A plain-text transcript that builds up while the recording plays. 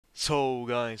So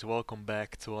guys, welcome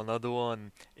back to another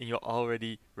one, and you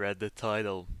already read the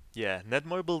title. Yeah,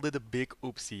 Netmarble did a big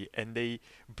oopsie and they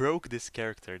broke this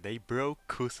character. They broke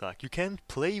Cusack. You can't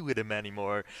play with him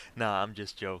anymore. Nah, I'm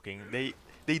just joking. They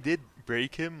did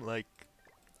break him, like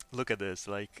look at this,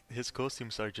 like his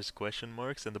costumes are just question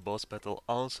marks and the boss battle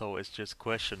also is just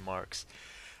question marks.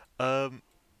 Um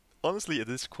Honestly, it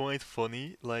is quite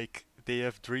funny. Like, they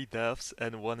have three devs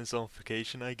and one is on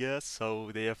vacation, I guess.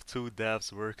 So they have two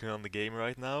devs working on the game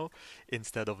right now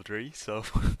instead of three. So,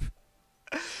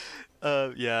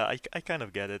 yeah, I kind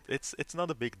of get it. It's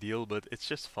not a big deal, but it's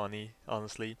just funny,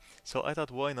 honestly. So I thought,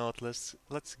 why not? Let's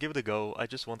give it a go. I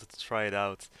just wanted to try it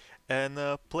out and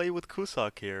play with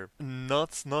Kusak here.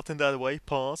 Not in that way.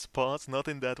 Pause. Not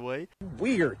in that way.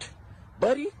 Weird,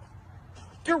 buddy.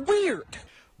 You're weird.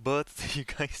 But you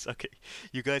guys, okay,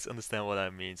 you guys understand what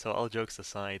I mean. So all jokes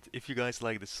aside, if you guys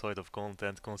like this sort of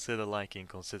content, consider liking,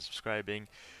 consider subscribing.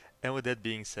 And with that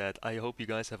being said, I hope you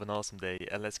guys have an awesome day.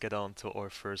 And let's get on to our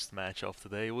first match of the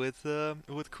day with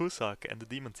Cusack and the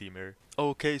Demon Team here.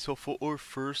 Okay, so for our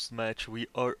first match, we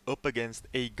are up against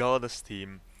a Goddess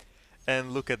team.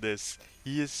 And look at this,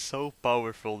 he is so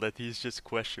powerful that he's just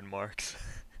question marks.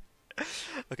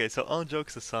 Okay, so all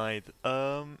jokes aside,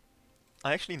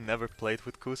 I actually never played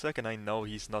with Cusack and I know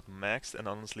he's not maxed and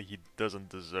honestly he doesn't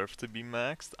deserve to be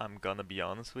maxed. I'm gonna be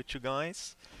honest with you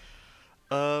guys.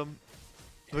 Um,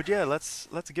 but yeah, let's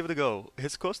give it a go.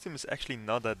 His costume is actually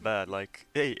not that bad. Like,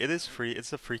 hey, it is free.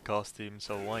 It's a free costume,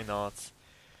 so why not?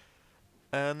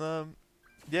 And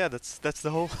yeah, that's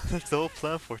the whole that's the whole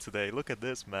plan for today. Look at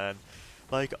this, man.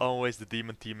 Like always, the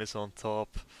demon team is on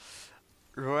top,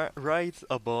 right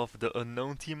above the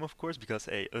unknown team, of course, because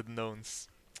hey, unknowns.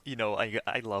 You know,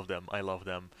 I love them. I love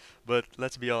them. But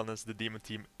let's be honest, the demon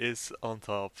team is on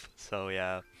top. So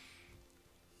yeah.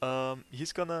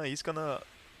 He's gonna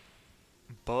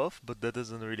buff, but that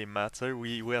doesn't really matter.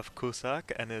 We have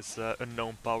Cusack and his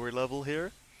unknown power level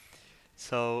here.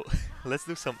 So let's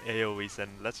do some AoEs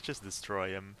and let's just destroy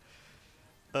him.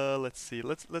 Let's see.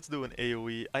 Let's do an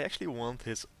AoE. I actually want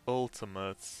his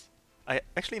ultimate. I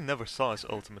actually never saw his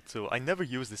ultimate too. I never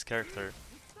used this character.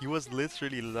 He was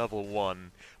literally level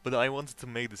 1, but I wanted to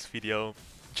make this video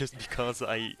just because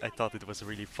I thought it was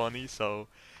really funny, so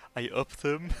I upped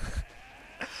him.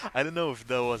 I don't know if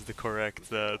that was the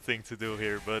correct thing to do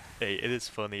here, but hey, it is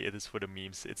funny, it is for the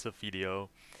memes, it's a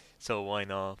video, so why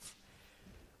not?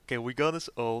 Okay, we got his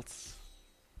ult,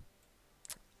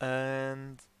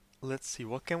 and let's see,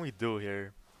 what can we do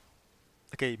here?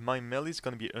 Okay, my melee is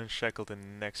gonna be unshackled in the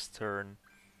next turn,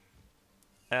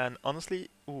 and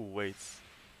honestly, ooh, wait.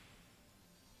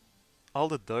 All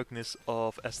the darkness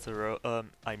of I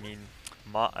mean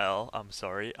Mael, I'm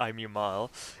sorry, I mean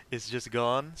Mael, is just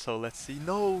gone, so let's see.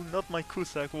 No, not my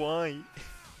Cusack, why?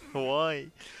 Why?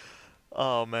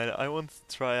 Oh man, I want to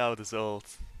try out his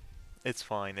ult. It's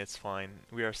fine, it's fine.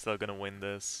 We are still gonna win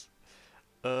this.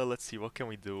 Let's see, what can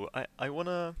we do? I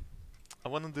wanna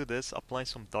do this, apply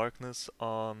some darkness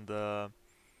on the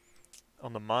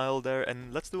Mael there,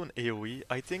 and let's do an AoE.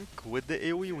 I think with the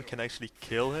AoE we can actually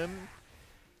kill him.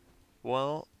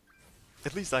 Well,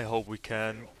 at least I hope we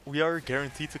can. We are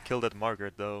guaranteed to kill that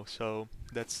Margaret though, so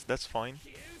that's fine.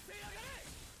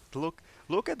 Look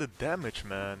at the damage,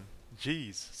 man.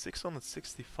 Jeez,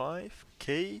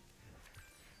 665k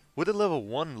with a level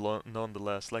 1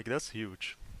 nonetheless. Like, that's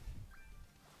huge.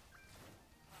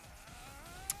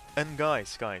 And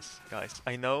guys,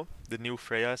 I know the new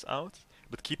Freya is out,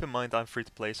 but keep in mind I'm free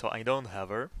to play, so I don't have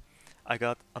her. I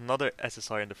got another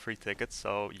SSR in the free ticket,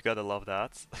 so you gotta love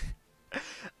that.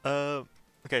 Uh,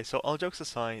 okay, so all jokes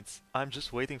aside, I'm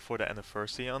just waiting for the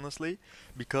anniversary, honestly,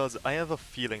 because I have a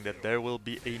feeling that there will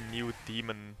be a new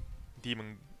demon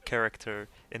character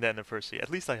in the anniversary. At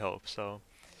least I hope. So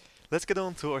let's get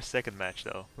on to our second match,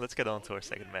 though. Let's get on to our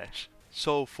second match.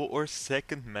 So for our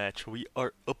second match, we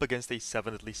are up against a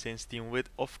 7 Deadly Sins team with,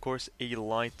 of course, a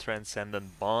light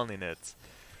transcendent Bond in it.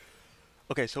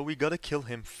 Okay, so we gotta kill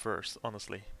him first,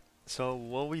 honestly. So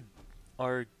what we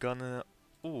are gonna...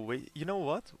 Ooh, wait, you know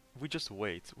what? We just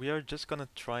wait. We are just gonna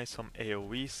try some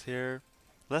AoEs here.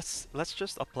 Let's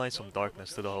just apply some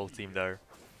darkness to the whole team there.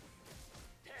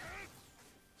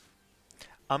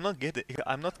 I'm not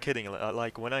kidding.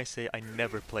 Like when I say I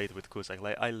never played with Cusack,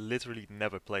 like I literally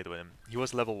never played with him. He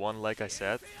was level 1, like I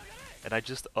said, and I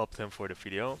just upped him for the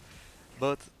video.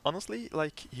 But honestly,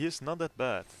 like he is not that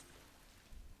bad.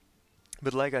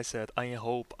 But like I said, I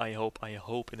hope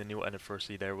in the new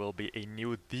anniversary there will be a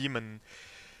new demon.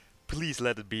 Please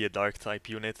let it be a dark type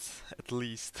unit, at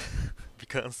least.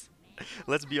 Because,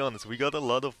 let's be honest, we got a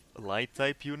lot of light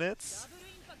type units.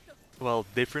 well,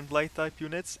 different light type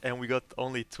units, and we got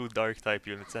only two dark type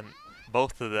units, and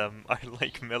both of them are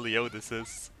like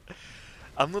Meliodases.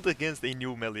 I'm not against a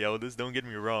new Meliodas, don't get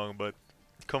me wrong, but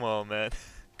come on, man.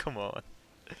 Come on.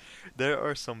 There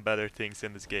are some better things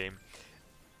in this game.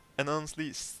 And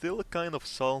honestly, still kind of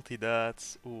salty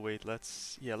that... Oh wait,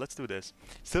 let's do this.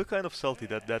 Still kind of salty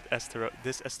that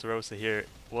this Esterosa here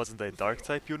wasn't a dark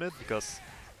type unit, because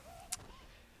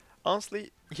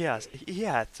honestly, yes, he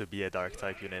had to be a dark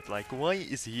type unit. Like, why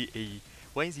is he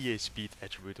a speed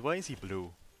attribute? Why is he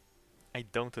blue? I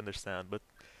don't understand, but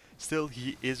still,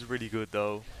 he is really good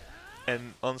though.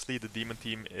 And honestly, the demon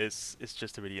team is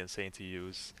just really insane to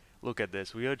use. Look at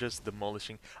this, we are just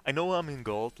demolishing. I know I'm in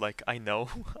gold, like I know,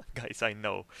 guys, I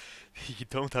know. You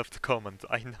don't have to comment,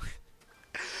 I know.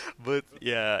 But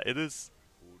yeah, it is.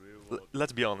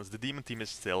 Let's be honest, the demon team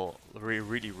is still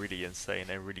really insane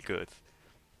and really good.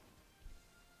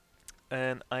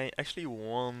 And I actually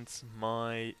want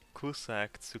my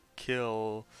Cusack to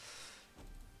kill.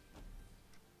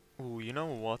 Ooh, you know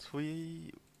what?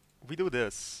 We do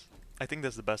this. I think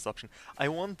that's the best option. I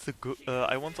want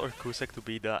our Cusack to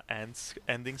be the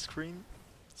ending screen.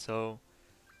 So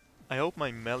I hope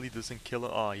my melee doesn't kill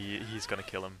him. Oh, he's gonna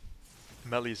kill him.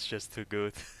 Melee is just too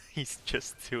good. He's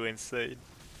just too insane.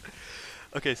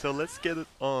 Okay, so let's get it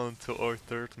on to our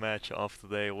third match of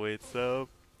today with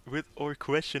our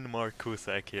question mark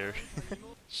Cusack here.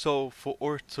 So for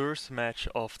our third match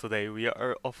of today, we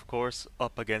are of course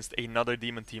up against another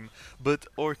demon team, but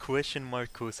our question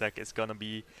mark Cusack is gonna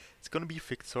be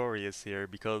victorious here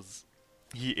because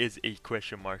he is a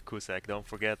question mark Cusack. Don't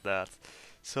forget that.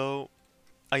 So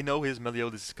I know his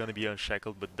Meliodas is gonna be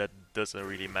unshackled, but that doesn't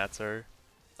really matter,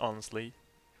 honestly.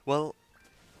 Well,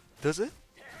 does it?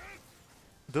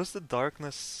 Does the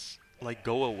darkness like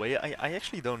go away? I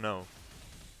actually don't know.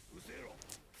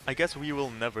 I guess we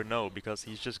will never know because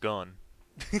he's just gone.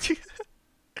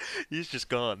 He's just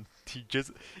gone.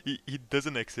 He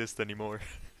doesn't exist anymore.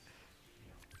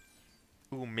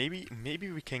 Ooh, maybe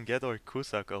we can get our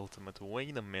Cusack ultimate.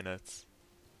 Wait a minute.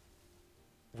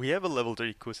 We have a level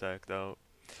 3 Cusack though.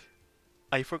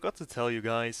 I forgot to tell you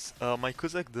guys, my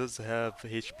Cusack does have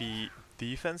HP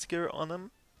defense gear on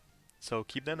him, so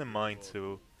keep that in mind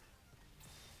too.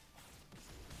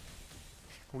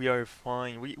 We are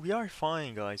fine. We are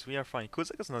fine, guys. We are fine.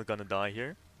 Cusack is not gonna die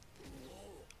here.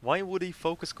 Why would he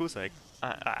focus Cusack?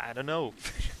 I don't know.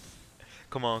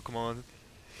 Come on, come on.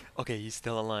 Okay, he's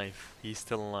still alive. He's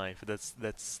still alive.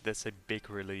 That's a big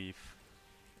relief.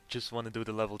 Just want to do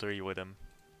the level 3 with him.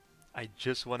 I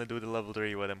just want to do the level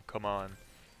 3 with him. Come on.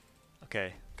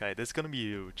 Okay, okay. This is gonna be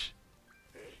huge.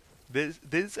 This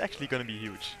is actually gonna be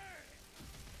huge.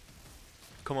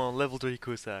 Come on, level 3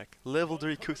 Cusack. Level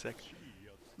 3 Cusack.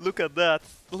 Look at that!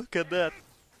 Look at that!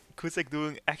 Cusack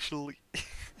doing actually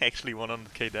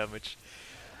 100k damage.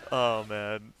 Oh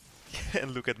man. And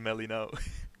look at Melly now.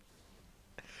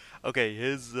 Okay,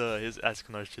 his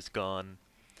Escanor is just gone.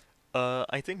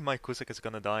 I think my Cusack is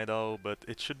gonna die though, but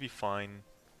it should be fine.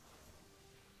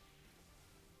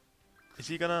 Is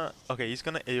he gonna... Okay, he's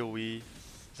gonna AoE.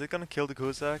 Is it gonna kill the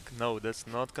Cusack? No, that's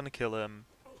not gonna kill him.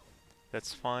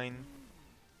 That's fine.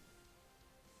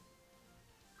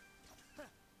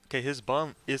 Okay, his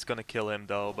bomb is gonna kill him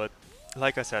though, but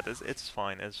like I said, it's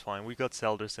fine, it's fine. We got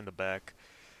Zeldris in the back.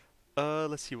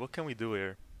 Let's see, what can we do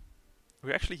here?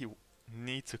 We actually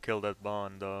need to kill that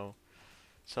Bond though.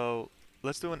 So,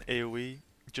 let's do an AoE,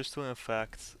 just to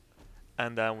infect,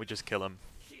 and then we just kill him.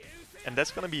 And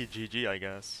that's gonna be a GG, I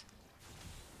guess.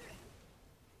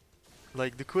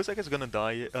 Like, the Cusack is gonna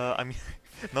die, I mean,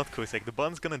 not Cusack, the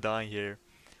Bond's gonna die here.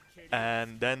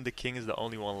 And then the king is the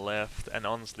only one left, and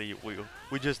honestly,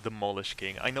 we just demolish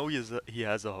king. I know he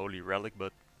has a holy relic,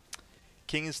 but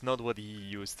king is not what he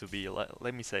used to be.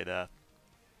 Let me say that.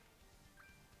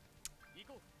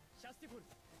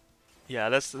 Yeah,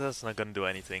 that's not gonna do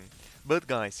anything. But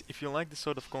guys, if you like this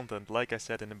sort of content, like I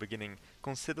said in the beginning,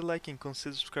 consider liking,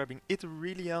 consider subscribing. It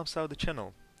really helps out the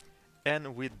channel.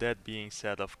 And with that being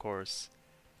said, of course,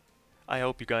 I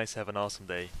hope you guys have an awesome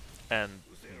day, and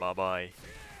bye bye.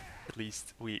 At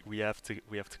least we have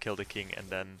to kill the king, and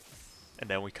then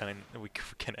we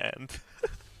can end.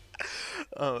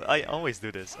 Oh, I always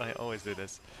do this. I always do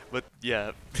this. But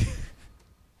yeah,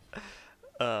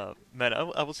 man,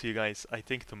 I will see you guys. I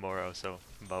think tomorrow. So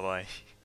bye bye.